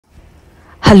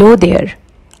Hello there.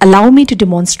 Allow me to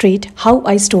demonstrate how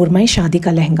I store my Shaadi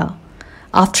ka lehenga.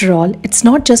 After all, it's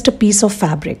not just a piece of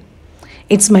fabric.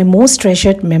 It's my most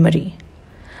treasured memory.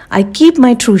 I keep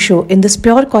my trousseau in this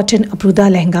pure cotton Apruda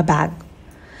lehenga bag.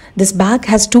 This bag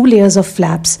has 2 layers of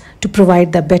flaps to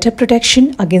provide the better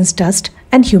protection against dust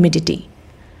and humidity.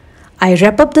 I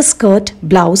wrap up the skirt,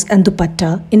 blouse and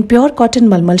dupatta in pure cotton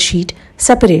malmal sheet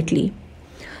separately.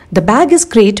 The bag is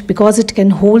great because it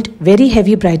can hold very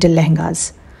heavy bridal lehengas.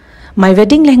 My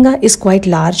wedding lehenga is quite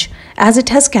large as it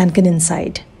has cancan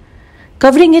inside.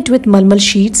 Covering it with malmal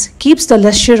sheets keeps the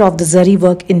luster of the zari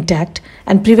work intact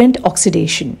and prevent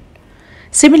oxidation.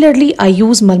 Similarly, I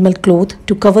use malmal cloth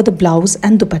to cover the blouse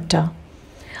and dupatta.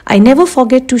 I never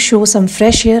forget to show some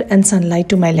fresh air and sunlight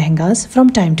to my lehengas from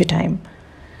time to time.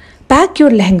 Pack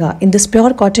your lehenga in this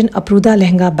pure cotton Apruda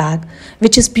lehenga bag,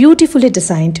 which is beautifully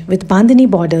designed with bandhani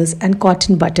borders and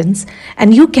cotton buttons,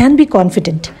 and you can be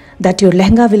confident that your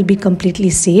lehenga will be completely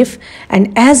safe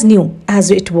and as new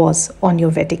as it was on your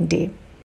wedding day.